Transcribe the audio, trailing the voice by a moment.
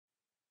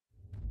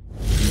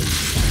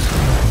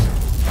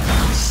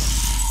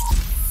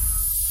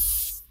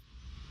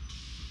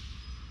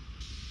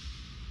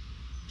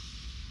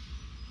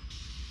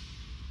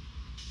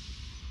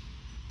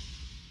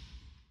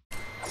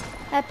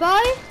E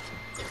poi?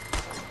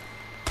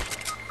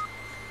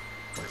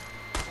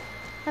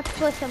 E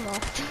poi si è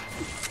morto.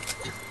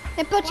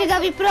 E poi c'è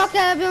davipro che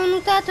abbiamo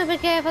notato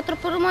perché fa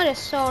troppo rumore e è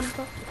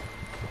sordo.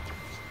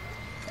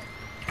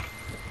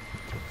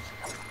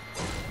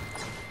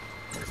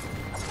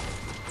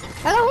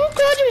 Allora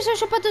comunque oggi mi sono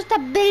shoppato questa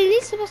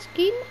bellissima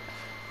skin.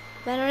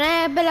 Beh, non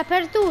è bella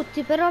per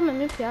tutti, però a me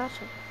mi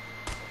piace.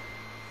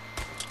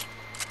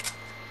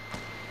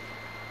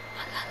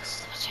 Cosa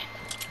sto facendo?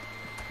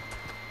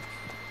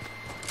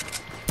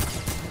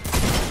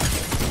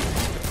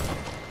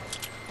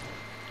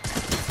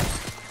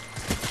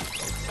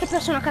 Che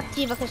persona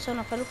cattiva che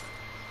sono, Falù.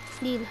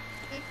 Dillo.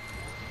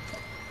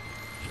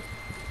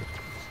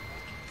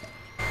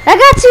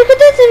 Ragazzi,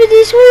 ricordatevi di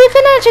iscrivervi al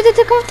canale,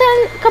 accendete il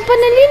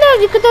campanellino,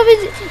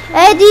 ricordatevi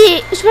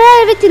di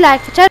superare i 20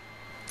 like. Ciao.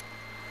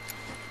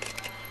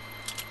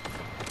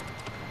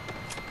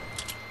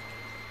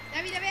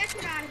 Davide, vai a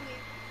curarmi.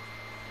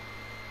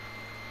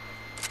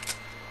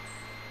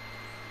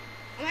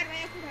 Omar,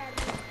 vai a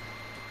curarmi.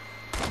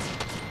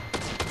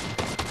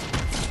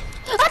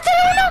 A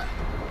terra uno!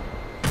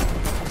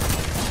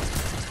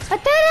 A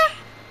terra!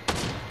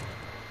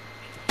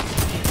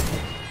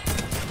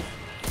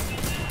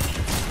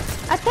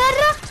 A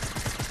terra!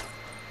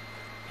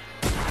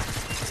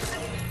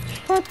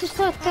 Oh, ti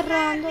sto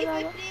atterrando, Mi raga.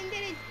 puoi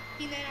prendere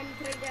la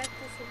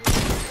mitraglietta su.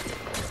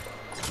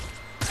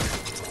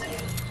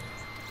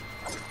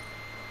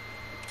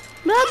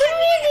 Bro,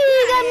 dimmi di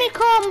darmi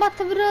combat,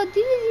 bro,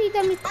 dimmi di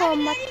darmi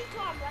combat. Dai, il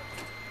combat.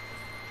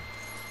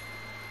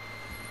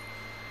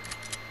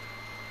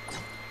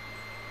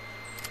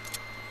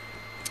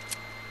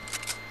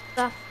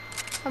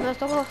 Vabbè,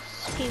 sto con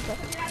schifo.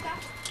 Mi è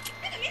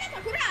andato a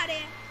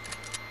curare.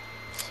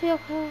 Sì,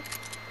 ok.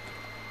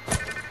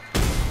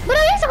 Bro,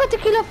 hai visto quanti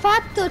kill ho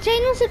fatto? Cioè,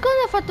 in un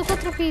secondo ho fatto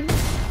 4 kill.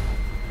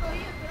 Oh,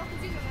 io però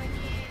così non ho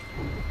niente.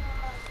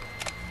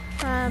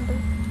 Bro.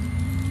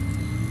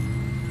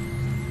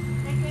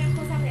 Che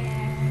cosa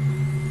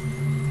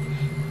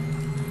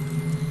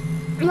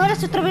per? Ora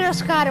se trovi lo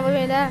scar, vuoi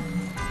vedere?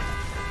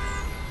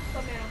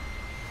 Come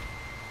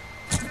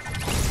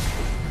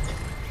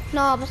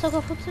no? No, pensavo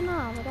che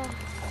funzionava,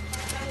 dai.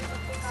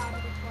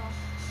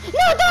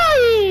 No,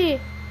 dai!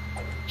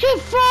 Che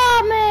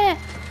fame!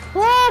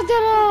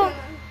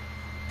 Guardalo!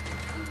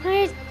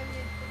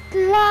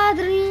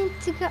 Ladro,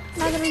 inizia.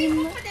 Ladro di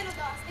me. Come te lo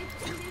do? Se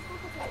mi devi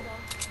poco te lo do.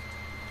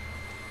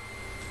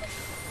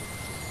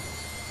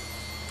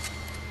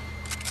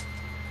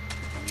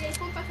 Se mi devi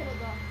pompa te lo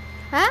do.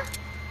 Eh?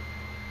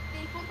 Se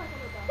devi pompa te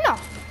lo do. No.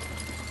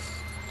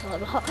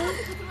 Solo. Ho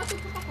trovato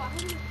un pompa qua.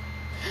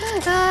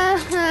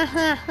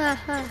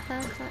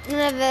 Non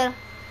è vero.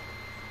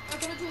 Ma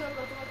te lo giuro,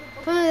 l'ho trovato un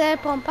pompa. Fammi vedere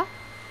pompa.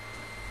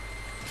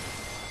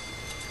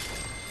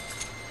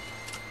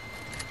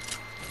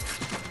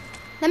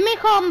 Dammi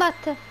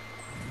combat.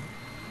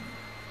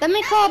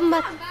 Dammi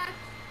combat. Ti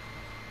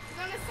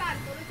do un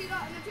assalto, non ti do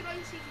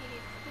i ciclini,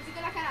 non ti do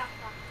la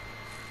caraffa.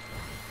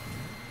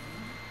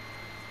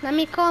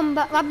 Dammi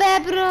combat.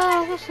 Vabbè,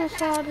 bro, questo è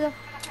sordo.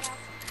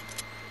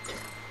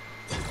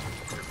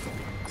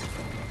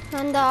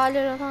 Non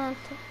daglielo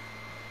tanto.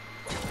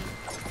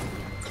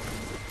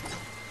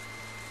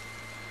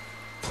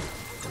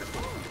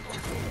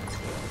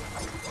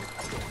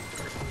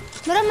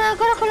 Però ma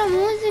ancora con la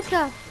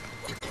musica.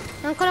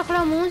 Ancora con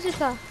la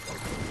musica.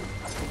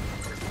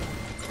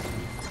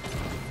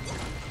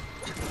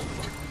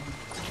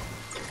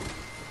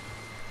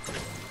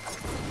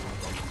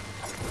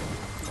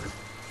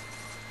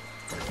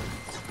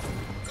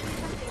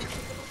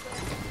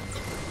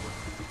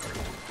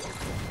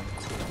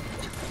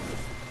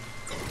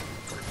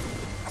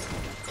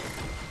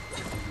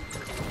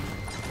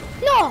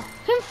 No!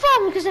 Che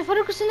infame che sei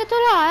fuori che sei andato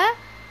là, eh?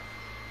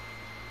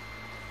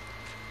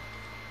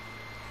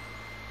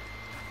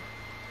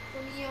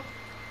 Tutto mio.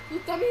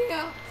 Tutta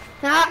mia.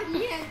 No.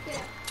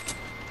 Niente.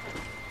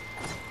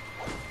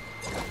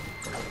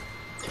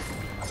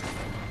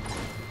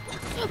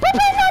 Papà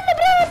e nonno,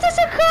 bravo, ti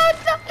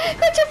secondo!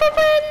 Qua c'è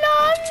papà e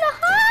nonno!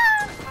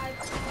 Ah!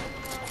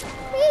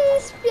 Mi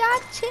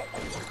dispiace.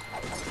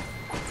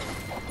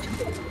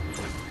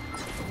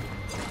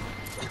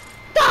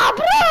 No,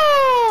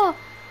 bro!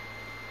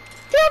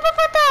 Ti do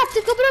papà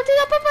tattico, bro, ti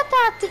do papà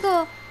tattico!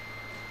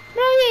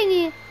 Bro,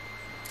 vieni!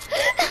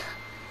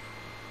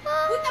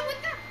 Butta.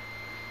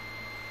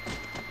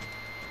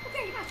 Ok,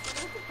 basta,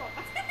 non ti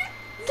pompa.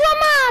 Tua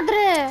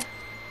madre!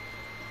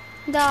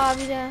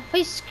 Davide,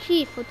 fai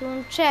schifo, tu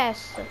un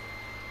cesso.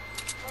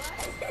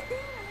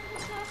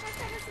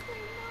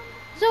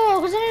 So,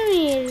 cosa mi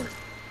miri?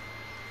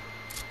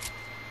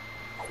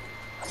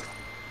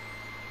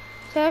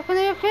 Cioè,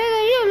 quando io credo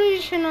io, lui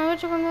dice no,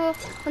 invece quando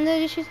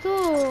dici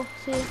tu,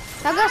 sì.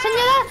 Raga,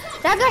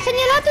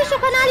 segnalate il suo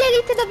canale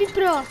Elite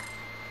davipro. Ma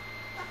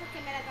perché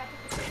me l'ha dato?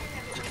 Perché ne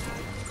avevo un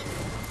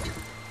altro.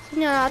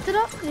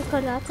 Segnalatelo,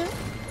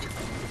 ricordatelo.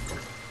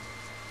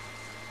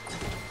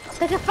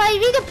 Perché fa i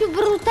video più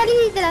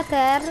brutali della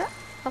terra,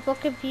 ma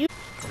poche più.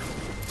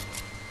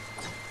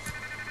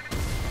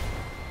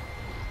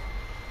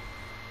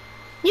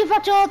 Io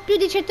faccio più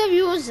di 100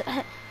 views.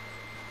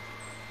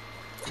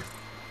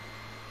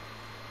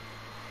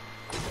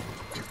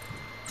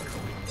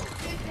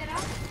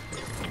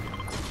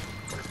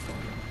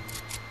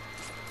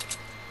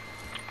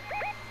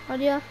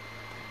 Oddio.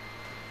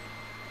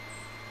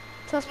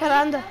 Sto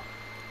sparando.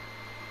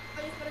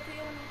 Voglio sparare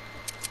io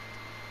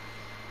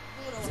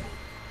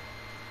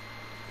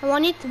uno.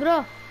 One hit,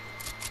 bro.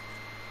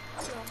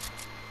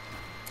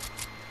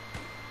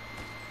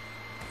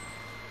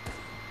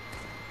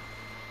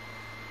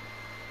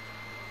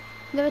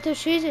 Dove ti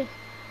uccisi?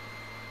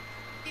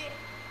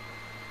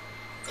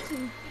 Sì.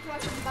 Mi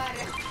trovato un bar.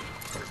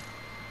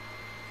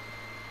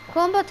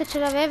 Combat ce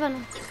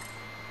l'avevano.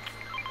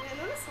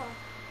 Non lo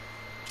so.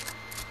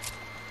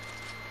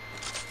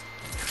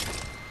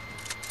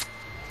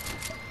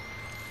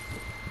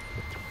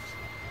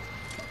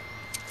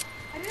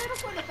 Arrivano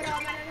quello però,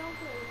 ma non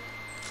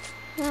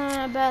quello. Non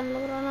è bello,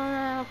 però non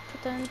è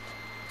potente.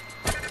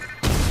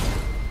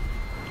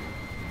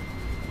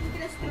 Quindi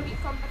adesso trovi il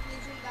combat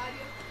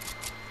leggendario.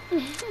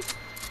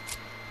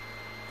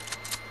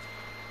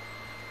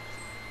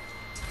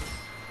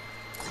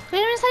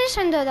 Cosa mi stai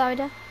dicendo,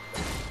 Davide?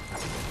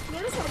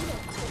 Non lo so,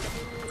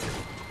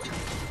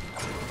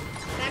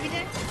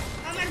 Davide?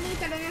 Ma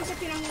smutalo, non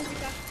senti la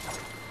musica.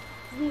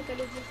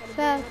 Smutalo,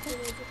 Aspetta.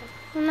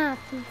 Un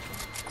attimo.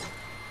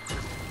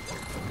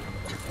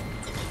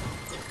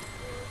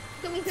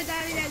 Comunque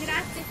Davide,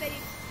 grazie per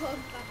il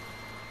combat.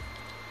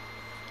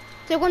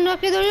 Se quando lo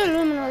chiedo io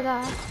lui me lo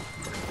dà.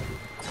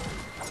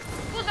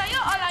 Scusa, io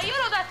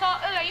l'ho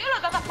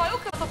dato a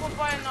Faruk e ho dato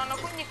poi il nonno,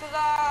 quindi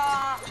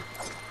cosa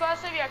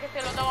serviva che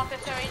te lo davo a te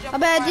se avevi già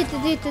Vabbè, fatto il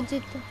zitto, nonno?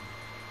 zitto.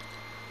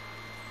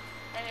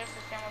 E adesso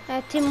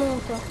stiamo Ti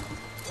muto.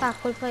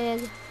 Tacco il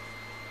paese.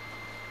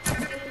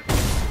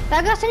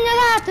 Raga,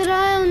 segnalatelo,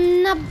 è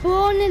un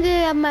abbone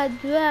della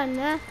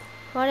Badd0thc,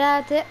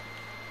 guardate.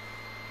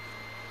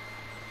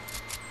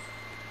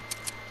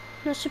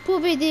 Non si può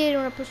vedere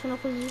una persona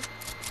così.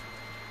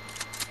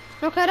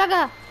 Ok,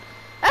 raga.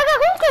 Raga,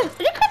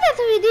 comunque,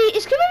 ricordatevi di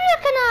iscrivervi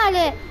al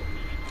canale.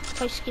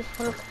 Fai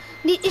schifo.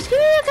 Di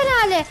iscrivervi al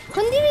canale,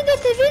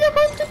 condividete il video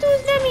con tutti i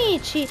vostri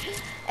amici.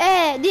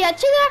 E di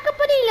accendere la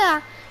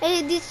campanella.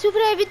 E di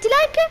superare 20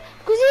 like.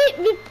 Così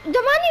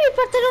domani vi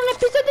porterò un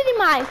episodio di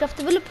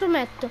Minecraft, ve lo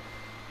prometto.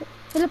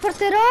 Ve lo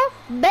porterò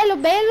bello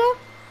bello.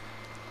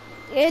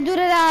 E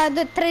durerà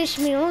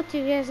 13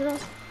 minuti.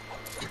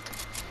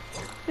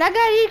 Raga,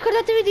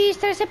 ricordatevi di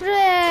stare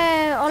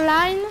sempre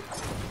online.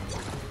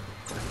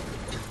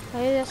 Io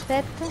vi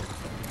aspetto.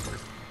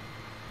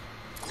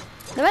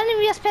 Domani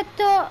vi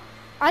aspetto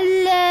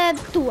alle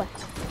 2.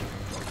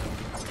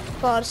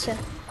 Forse.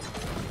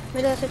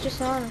 Vedo se ci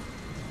sono.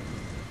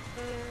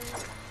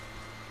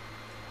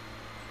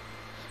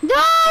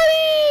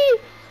 Dai!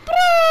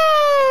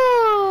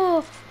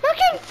 Bro! Ma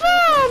che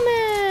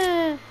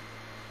infame!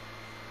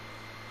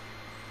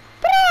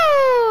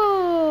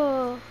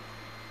 Bro!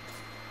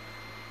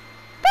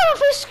 Però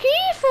fai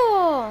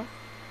schifo!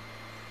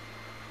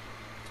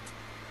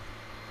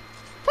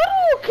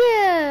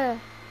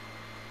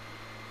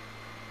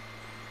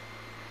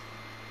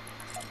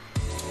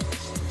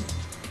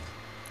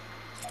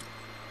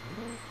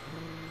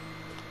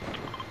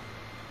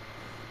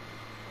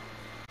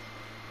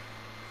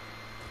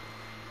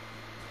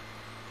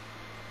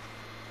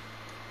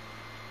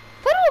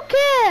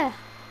 Faruk!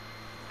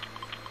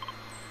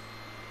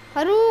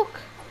 Faruk!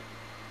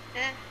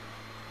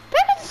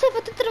 Perché ti sei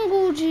fatto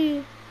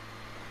trangugi?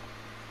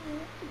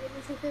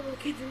 Non sapevo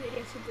che tu eri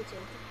a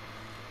 700.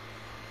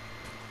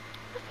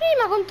 Ma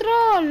prima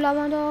controlla,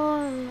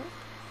 madonna.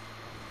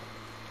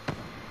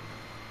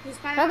 Mi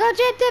spara. Raga,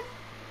 gente!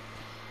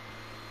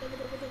 Dove?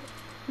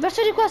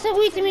 Verso di qua,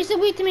 seguitemi,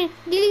 seguitemi.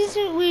 Digli di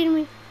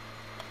seguirmi.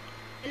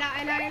 È là.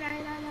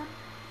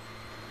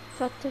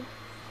 Infatti.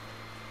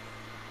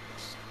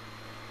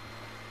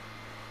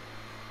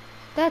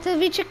 Date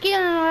vi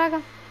cecchino, raga.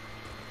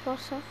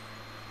 Forse.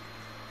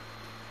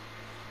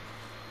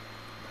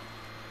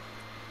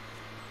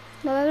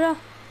 Dove bro?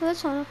 Dove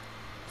sono?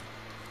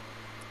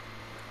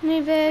 Non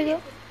li vedo. Ah,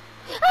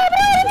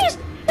 bravo, l'ho visto!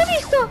 L'ho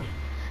visto!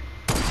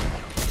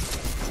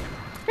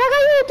 Raga,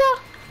 aiuto!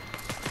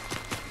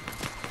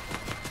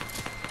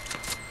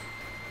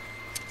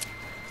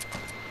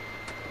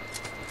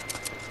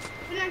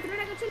 C'è un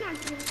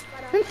altro che mi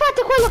spara. Infatti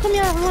è quello che mi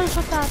ha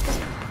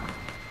one-shotato.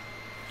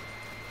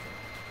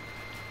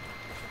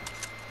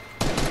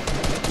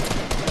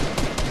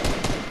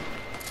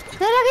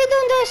 Raga,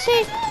 dove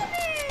sei?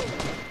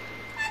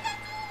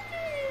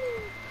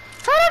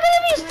 Ah, raga,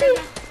 l'hai visti?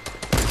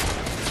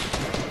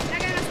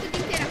 Raga, è una scuola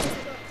intera questa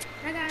qua.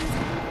 Raga,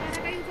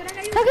 aiuto. Raga,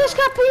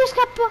 io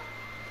scappo.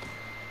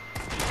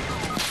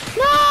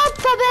 No,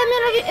 vabbè,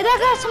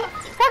 raga, siamo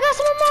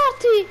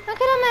morti.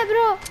 Anche da me,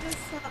 bro. Non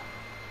so.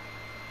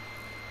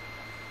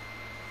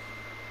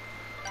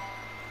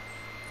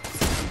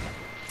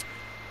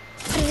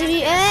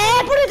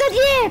 Pure da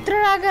dietro,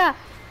 raga.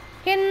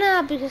 Che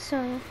nabbi che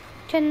sono.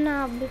 Che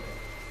nabbi.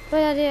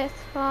 Poi da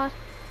dietro.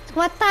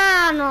 Ma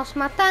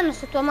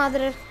Thanos è tua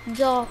madre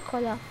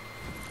zoccola.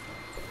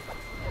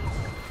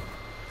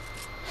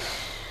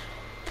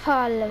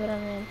 palle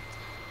veramente.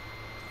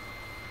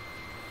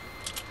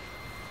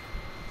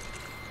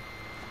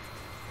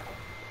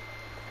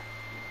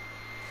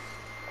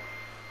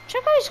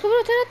 Cioè capisco,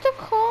 però ti ho detto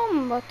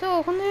combat,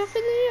 oh, quando io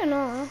vedo io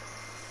no.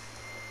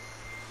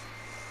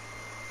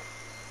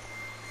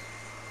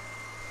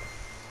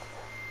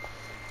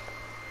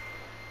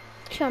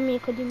 Che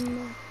amico di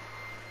me.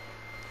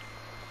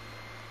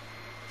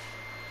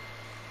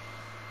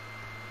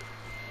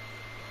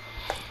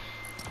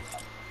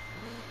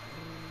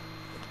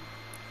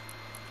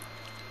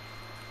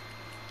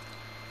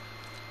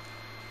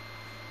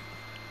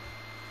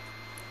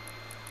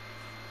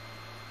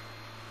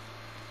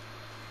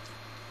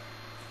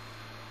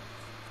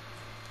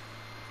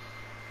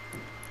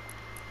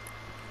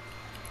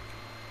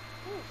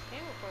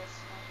 Figo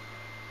questo.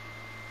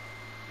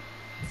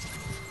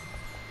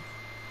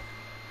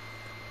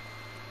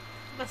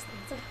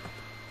 Abbastanza.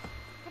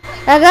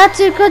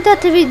 Ragazzi,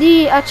 ricordatevi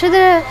di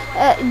accedere,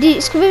 di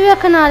iscrivervi al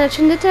canale,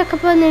 accendete la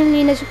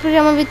campanellina, ci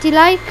proviamo a 20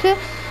 like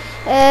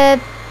e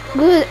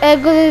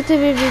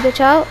godetevi il video,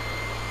 ciao.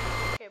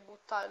 Che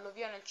buttarlo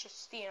via nel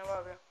cestino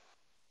proprio.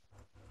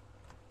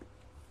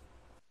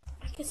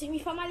 Anche se mi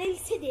fa male il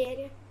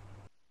sedere.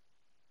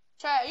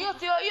 Cioè, io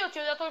ti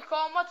ho dato il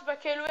combat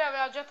perché lui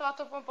aveva già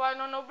trovato un po' il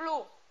nonno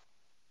blu.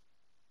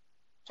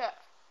 Cioè.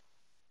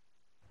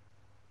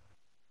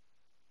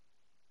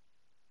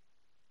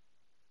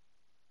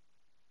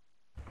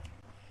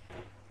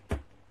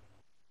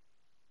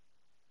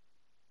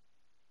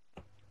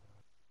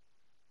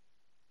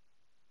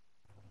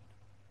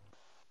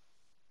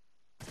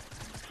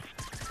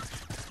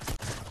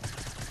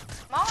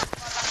 Ma ora sto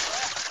parlando,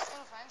 che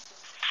lo senti?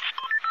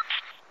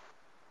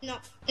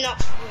 No,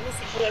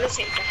 non lo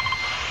sento.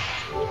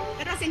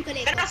 Però sento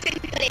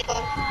l'eco.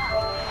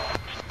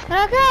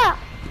 Raga,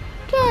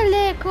 che è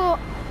l'eco?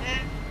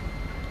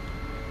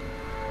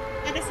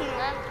 Adesso no.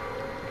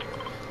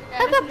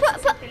 Raga,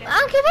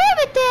 anche voi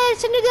avete il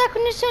segno della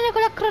connessione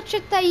con la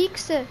crocetta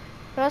X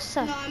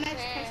rossa? No, a me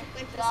fa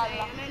 56,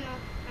 a me no.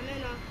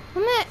 A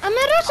me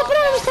è rossa,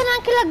 però non mi sta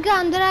neanche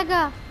laggando,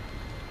 raga.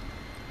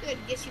 Io ho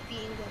 10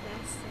 ping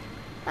adesso.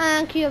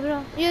 Anch'io,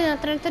 bro. Io ne ho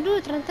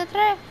 32,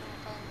 33,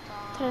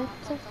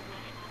 30.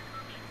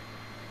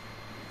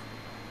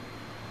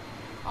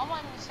 Oh,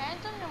 ma mi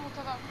sento o mi ha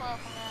mutato ancora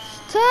come...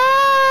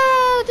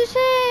 Ciao, ti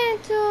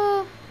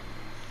sento.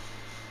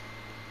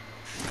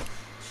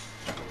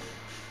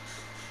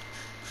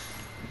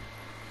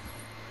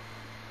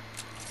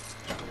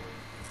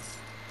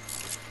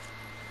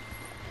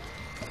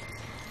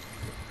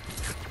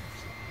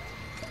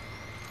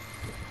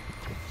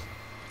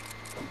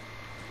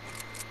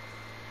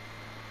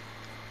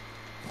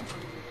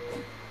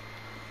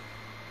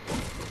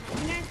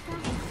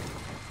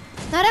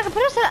 No raga,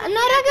 però sta... No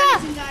raga,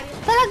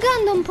 sta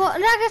laggando un po'.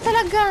 Raga, sta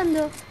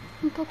laggando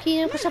un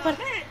pochino questa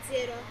partita. A me è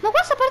zero. Ma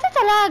questa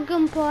partita lagga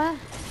un po',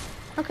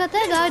 Anche a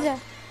te, Gaia.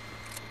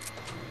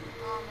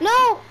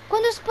 No,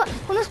 quando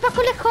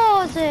spacco le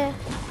cose.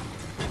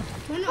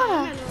 Ma no,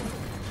 a me no.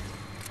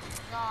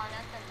 No,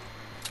 neanche a me.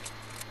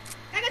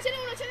 Raga, ce n'è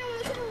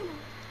uno.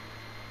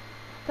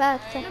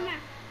 Aspetta. Da me.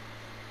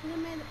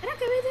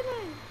 Raga, vedi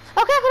me.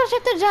 Ok,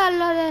 crocetto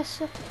giallo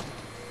adesso.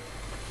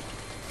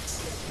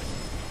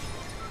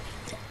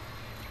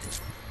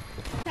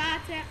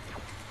 State.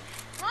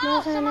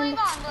 No, stiamo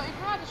arrivando. Il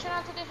problema è che c'è un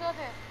altro dietro da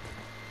te.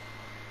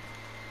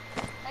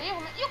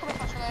 Io come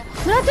faccio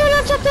adesso? Non ti ho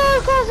lanciato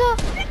il coso.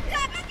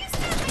 Ma che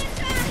sta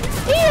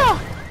Io.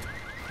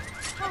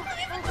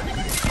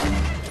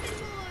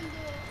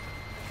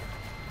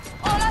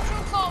 Oh, lascio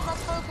un combat,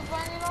 spero che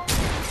prendilo.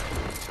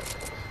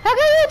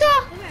 Raga, aiuto.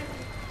 Dov'è?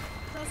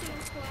 Sono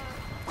qua.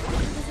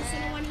 Questi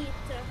sono one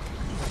hit.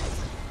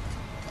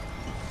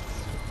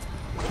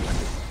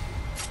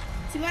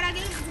 Si guarda che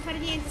io non posso fare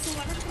niente, sono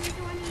guardato come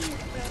che one hit.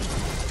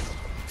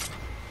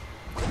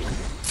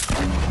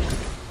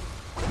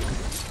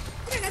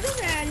 Raga,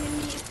 dov'è il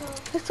nemico?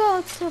 È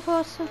sotto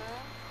forse.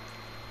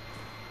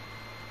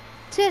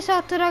 Sì, è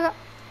sotto, raga.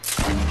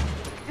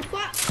 È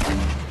qua.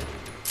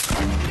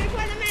 È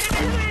qua da me,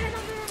 raga,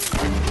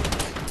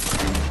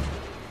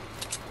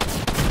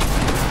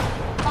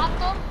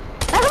 Fatto?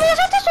 Raga, mi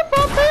lasciate su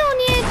pompa, io non ho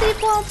niente di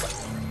pompa.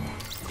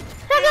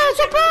 Raga, la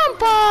sua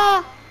pompa.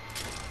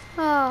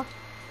 Oh.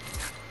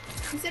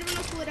 Mi serve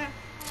una cura.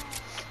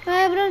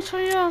 Però non so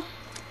io.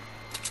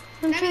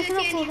 Non c'è Davide,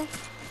 una tieni. cura.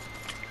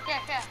 Che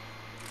è?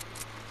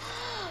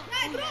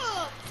 Dai,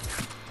 bro!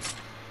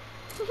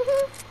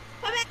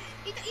 Vabbè,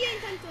 io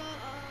intanto...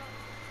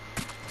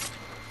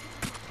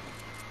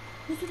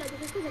 Consultate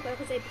che cos'è quella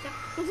cosa epica.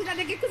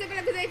 Consultate che cos'è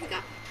quella cosa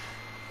epica.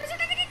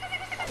 Consultate che cos'è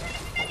questa cosa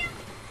epica.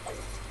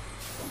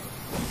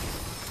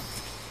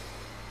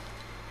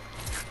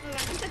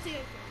 Vabbè, intanto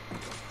io...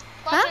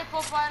 Qua c'è il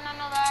popò e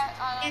nonno ve...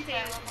 Ah, no, Niente, ok,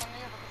 niente. lo prendo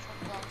io perché c'ho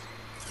il coso.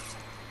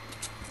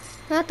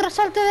 Un altro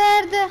salto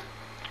verde.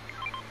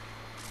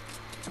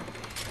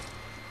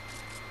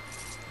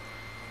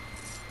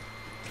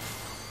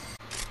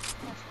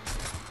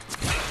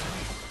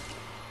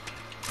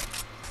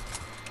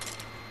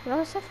 Non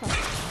lo sa fare.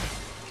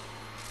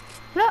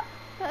 No,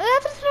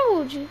 l'altro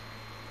Trangugi.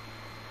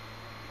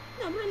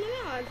 No, prendene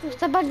altro.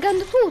 Sta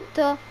buggando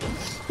tutto.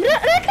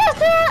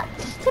 Raga,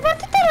 sta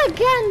partita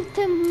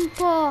laggante un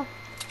po'.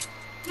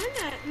 Ma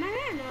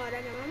me no,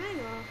 raga, ma me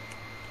no.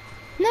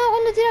 No,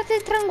 quando tirate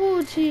i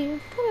trangugi. Un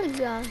po'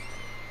 laggante.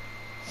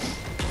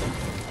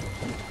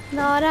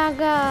 No,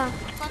 raga.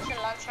 Qua c'è il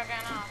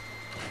lanciagranate.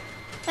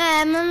 Ma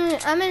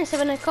a me ne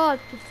servono i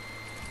colpi.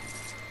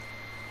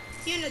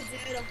 Io ne ho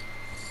 0.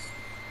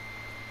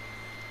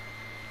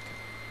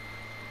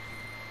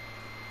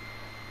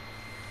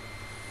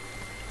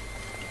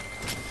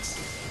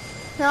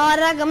 No,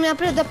 raga, mi ha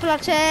preso dopo la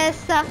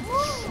cesta.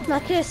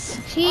 Ma che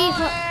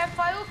schifo.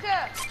 Farouk.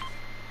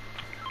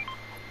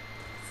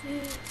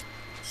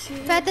 Sì.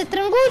 Aspetta, i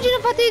trangugi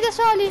non fateli da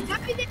soli.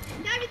 Davide.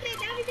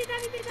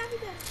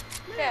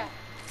 Che?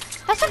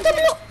 Aspetta,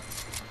 blu.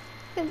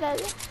 Che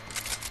bello.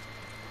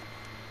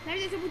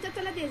 Davide ti ho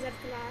buttato la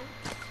desert là.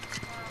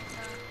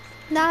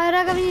 Dai,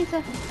 raga,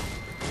 venite.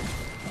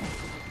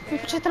 Mi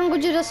faccio i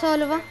trangugi da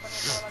solo, va.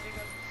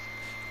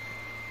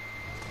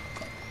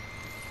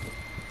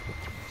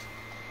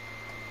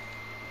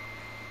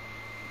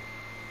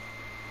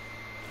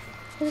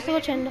 Cosa sto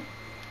facendo?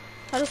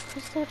 Allora, cosa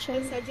sto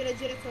facendo? Sto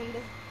gira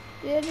tondo.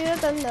 Gira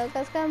tondo,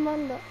 casca il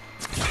mondo.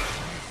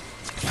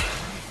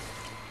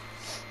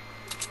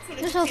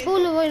 Io sono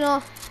full, voi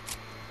no.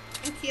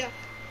 Anch'io.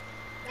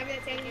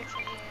 Davide, tieni. 10, a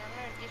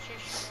me 10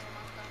 scene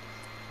mancano.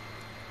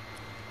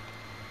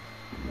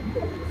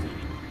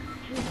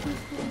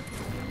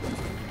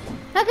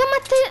 Raga, ma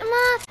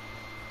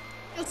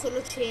Io ho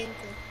solo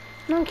 100.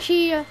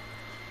 anch'io.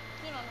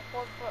 Io non ho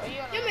colpo,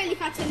 Io me li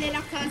faccio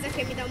nella casa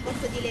che mi dà un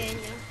botto di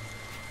legno.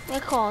 Che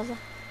cosa?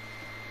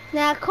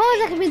 Nella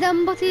cosa che mi dà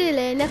un botto di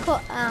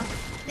legno. Ah.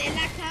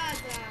 Nella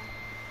casa.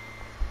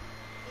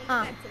 Non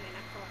Ah. metto nella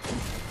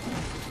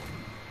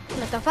cosa.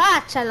 La tua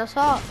faccia, lo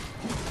so.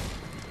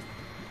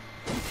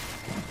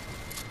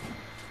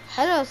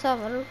 Allora lo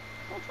so,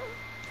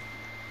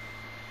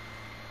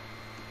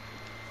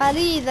 fa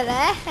ridere,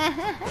 eh?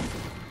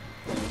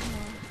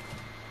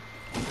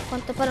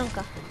 Quanto pare un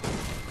cazzo.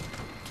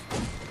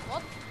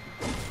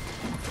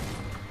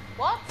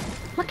 What?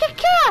 Ma che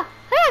cazzo?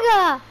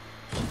 Raga!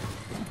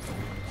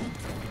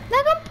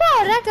 Raga un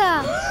po',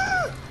 raga!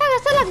 Raga,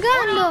 sta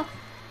laggando!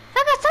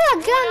 Raga, sta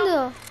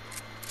laggando!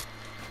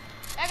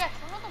 Ragazzi,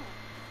 sono da me.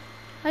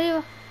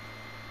 Arrivo.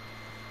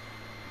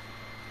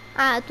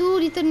 Ah, tu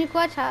ritorni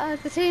qua, ciao.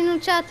 Sei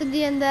rinunciato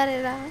di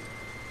andare là.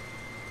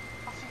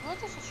 Ma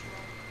figurati se ci vai.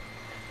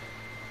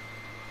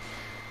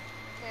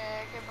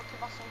 Che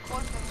passa un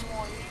colpo e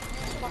muoio. Io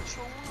ne faccio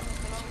uno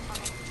perché loro mi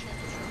fanno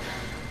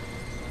 150.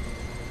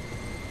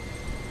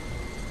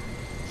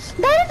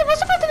 Dai, ti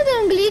posso farti vedere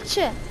un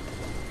glitch?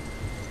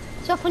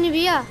 Soffoni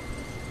via.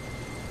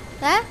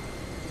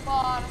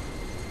 Buono.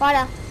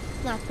 Guarda.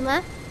 Un attimo,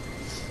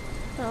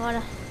 No,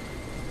 guarda.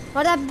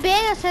 Guarda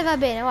bene se va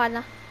bene,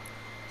 guarda.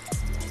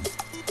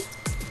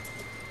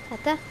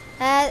 Aspetta.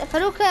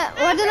 Farouk,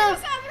 guardalo. Lo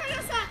so.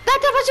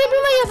 Aspetta,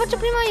 faccio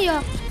prima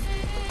io.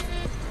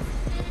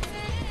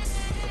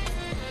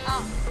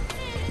 Ah.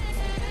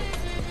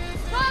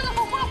 No,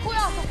 dopo quello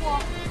curato qua.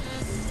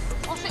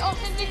 Ho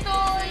sentito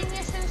i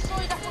miei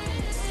sensori da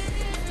condiviso.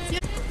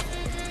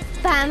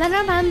 Pam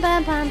pam pam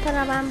pam pam pam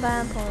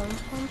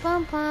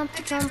pam pam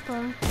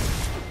pam.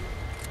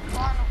 No,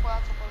 hanno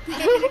curato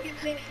qualcosa. Che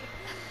bene.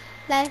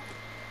 Dai.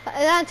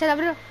 Lanciala,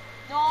 bro.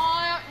 No,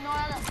 ragazzi, non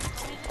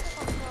mi dite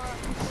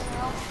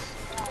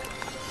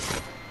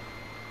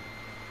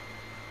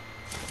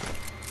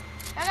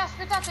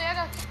quanto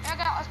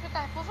raga,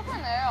 aspettate, posso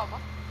prendere roba?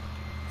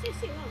 Sì,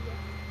 ovvio.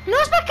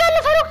 Non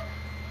spaccarlo, Farouk.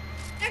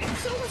 Raga,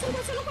 sono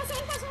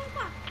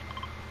qua.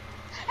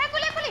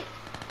 Eccoli!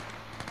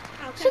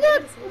 Ah, ok. Da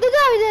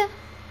Davide.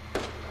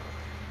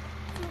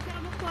 Sono ancora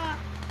qua.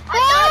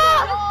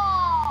 Ah!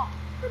 No!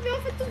 Abbiamo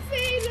fatto un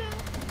fail.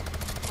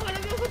 Oh,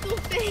 l'abbiamo fatto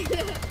un fail.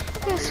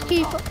 Che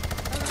schifo.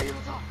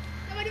 Aiuto!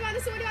 Stiamo arrivando,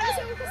 siamo qua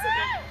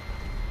sopra.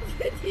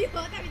 Oddio,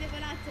 Davide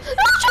Palazzo. No,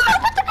 ce l'ho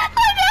fatto.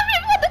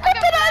 Mi vado a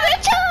camperare,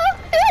 ciao.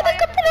 Mi vado a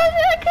camperare,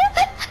 raga.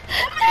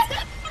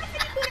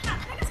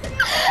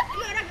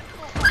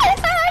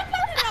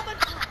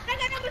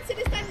 Raga, Robot se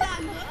ne sta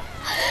andando.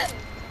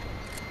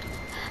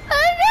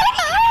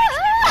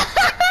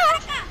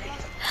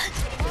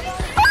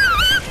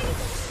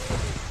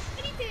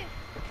 Venite.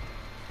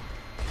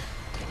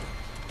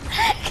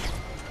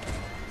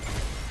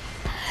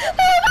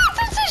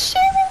 Basta, sei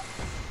scemo.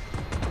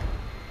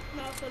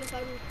 No, sono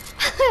Farouk.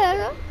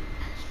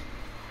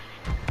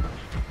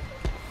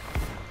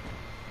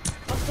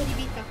 8 di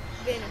vita.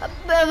 Bene.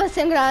 Beh, ma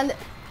sei un grande.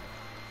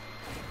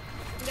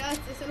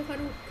 Grazie, sono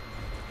Farouk.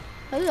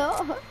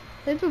 Allora,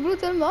 sei il più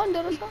brutto del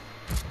mondo, lo so.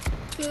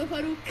 Sono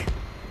Farouk.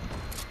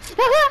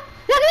 Raga,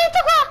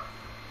 venite qua.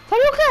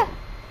 Farouk.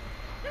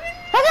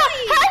 Raga,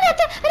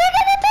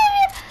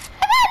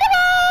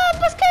 andiamo,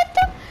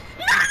 boschetto.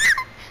 No.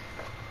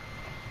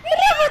 Il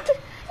robot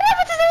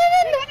sta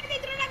venendo. Raga,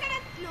 dentro, raga.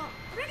 No.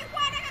 Raga qua.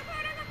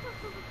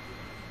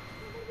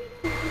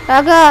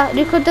 Raga,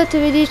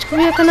 ricordatevi di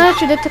iscrivervi al canale,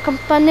 ci date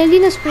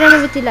campanellina e speriamo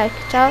avete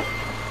like. Ciao.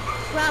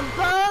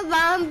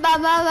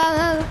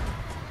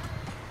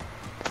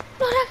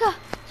 No, raga,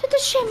 siete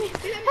scemi.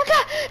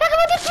 Raga,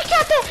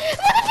 modificate!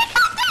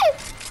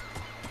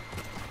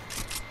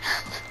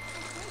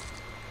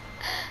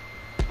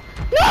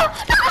 No,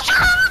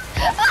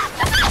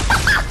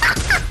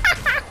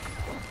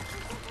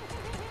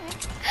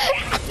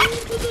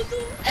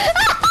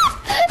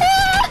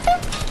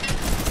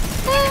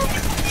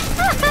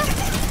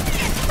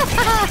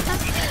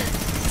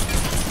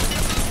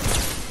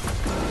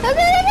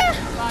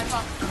 Vai,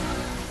 fa.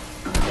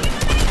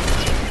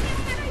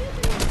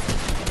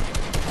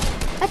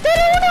 A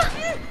terra una!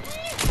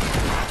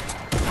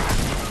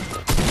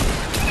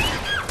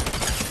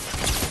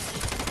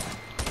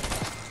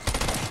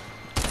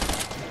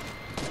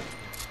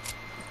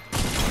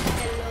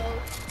 Bella,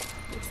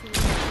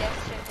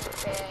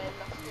 sì.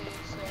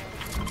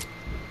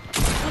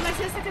 Omar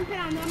se lo sta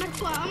camperando, Omar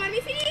qua, Omar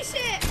mi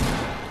finisce!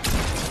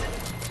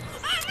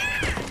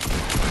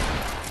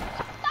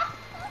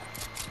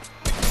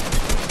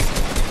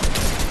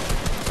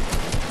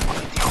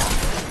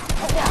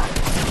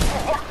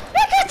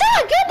 Raga, sta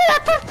laggando la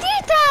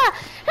partita!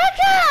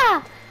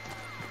 Raga!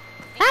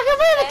 Raga,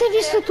 voi avete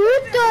visto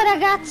tutto,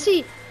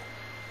 ragazzi!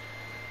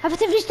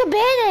 Avete visto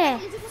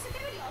bene!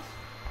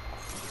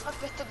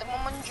 Aspetta, devo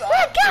mangiare.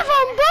 Raga, va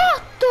un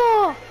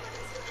botto!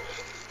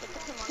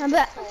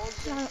 Vabbè.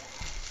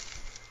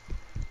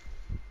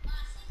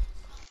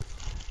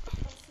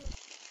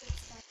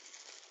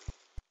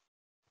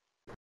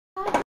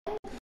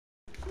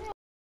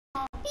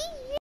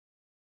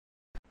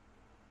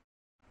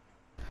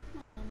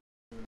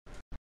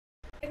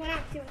 Un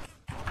attimo.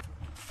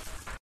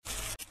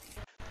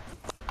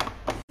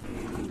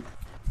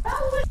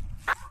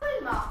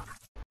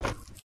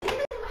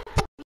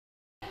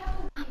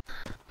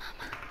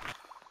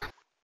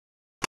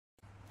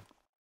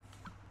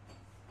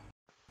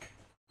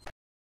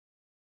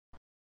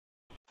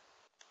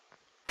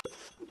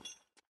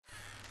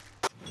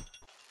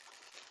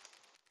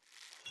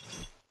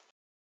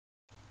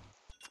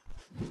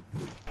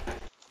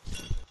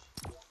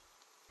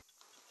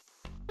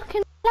 Che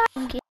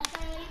laghi.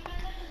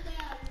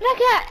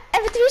 Raga,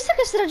 avete visto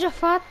che sarà già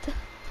fatta?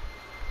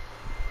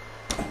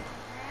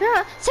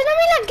 No, se non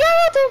mi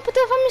laggavo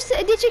potevo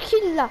farmi 10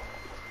 kill là.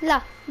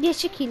 Là,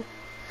 10 kill.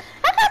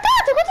 Raga,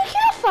 guardate, quanti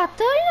kill ho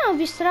fatto? Io non ho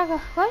visto, raga.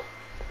 Poi.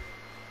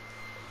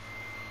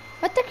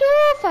 Quanti kill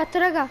ho fatto,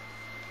 raga?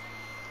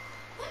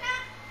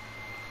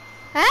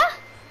 Eh?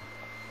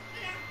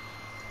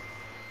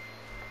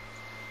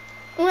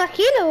 Una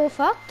kill avevo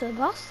fatto e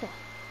basta.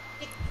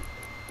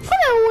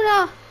 Come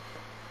una?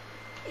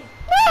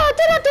 No, ho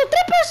tirato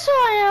 3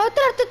 persone, ho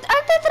tirato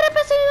altre 3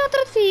 persone di un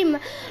altro team,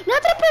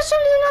 un'altra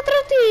persona di un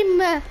altro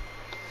team.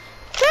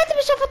 Cioè,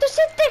 mi sono fatto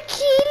 7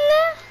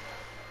 kill,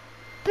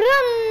 però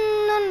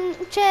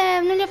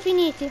non li ho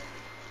finiti.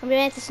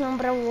 Ovviamente sono un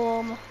bravo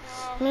uomo.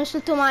 Non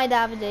insulto mai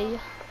Davide io.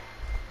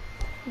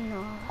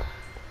 No.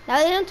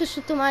 Davide non ti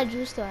insulto mai,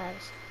 giusto?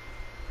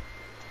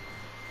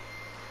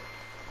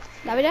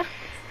 Davide?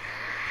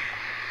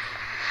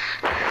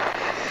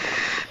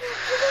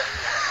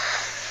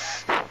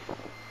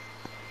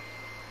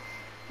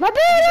 Va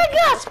bene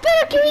raga,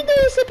 spero che il video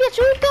vi sia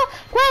piaciuto.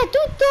 Qua è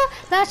tutto,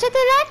 lasciate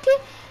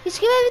like,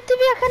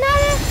 iscrivetevi al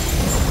canale